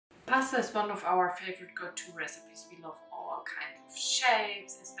Pasta is one of our favorite go-to recipes. We love all kinds of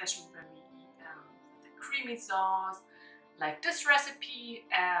shapes, especially when we eat them with a creamy sauce, like this recipe.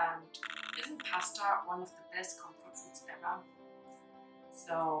 And isn't pasta one of the best comfort foods ever?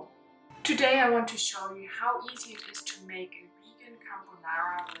 So today I want to show you how easy it is to make a vegan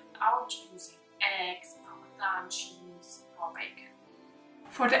carbonara without using eggs, parmesan cheese or bacon.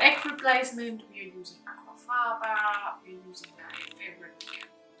 For the egg replacement, we are using aquafaba, we are using my favorite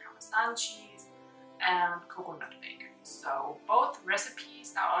parmesan cheese and coconut bacon. So both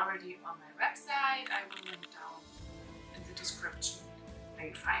recipes are already on my website. I will link down in the description where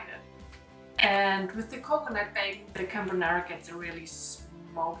you find it. And with the coconut bacon, the carbonara gets a really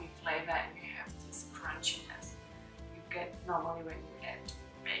smoky flavor and you have this crunchiness you get normally when you add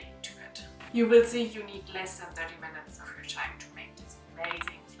bacon to it. You will see you need less than 30 minutes of your time to make this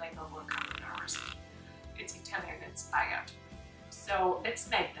amazing flavorful carbonara recipe. It's Italian inspired. So let's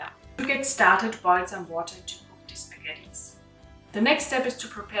make them. To get started, boil some water to cook the spaghettis. The next step is to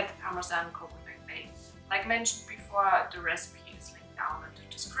prepare the parmesan and coconut bacon. Like mentioned before, the recipe is linked down in the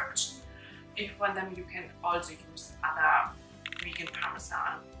description. If you want them, you can also use other vegan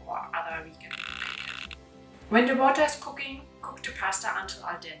parmesan or other vegan bacon. When the water is cooking, cook the pasta until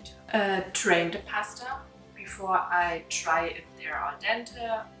al dente. Drain the pasta before I try if they're al dente,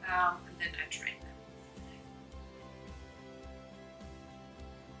 and then I drain them.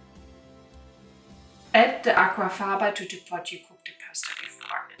 Add the aquafaba to the pot you cooked the pasta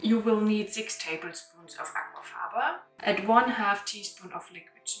before. You will need 6 tablespoons of aquafaba. Add 1/2 teaspoon of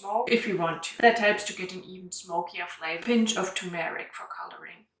liquid smoke if you want to. That helps to get an even smokier flavor. Pinch of turmeric for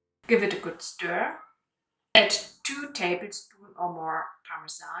coloring. Give it a good stir. Add 2 tablespoons or more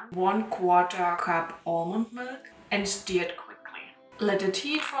parmesan, 1/4 cup almond milk and stir it quickly. Let it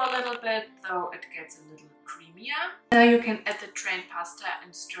heat for a little bit so it gets a little creamier. Now you can add the drained pasta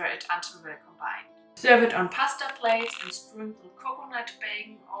and stir it until well combined. Serve it on pasta plates and sprinkle coconut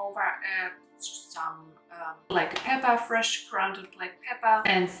bacon over it, some black pepper, fresh grounded black pepper,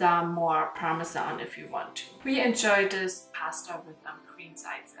 and some more parmesan if you want to. We enjoy this pasta with green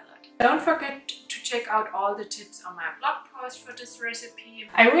side salad. Don't forget to check out all the tips on my blog post for this recipe.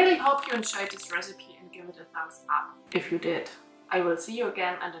 I really hope you enjoyed this recipe and give it a thumbs up if you did. I will see you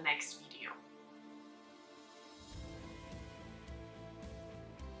again in the next video.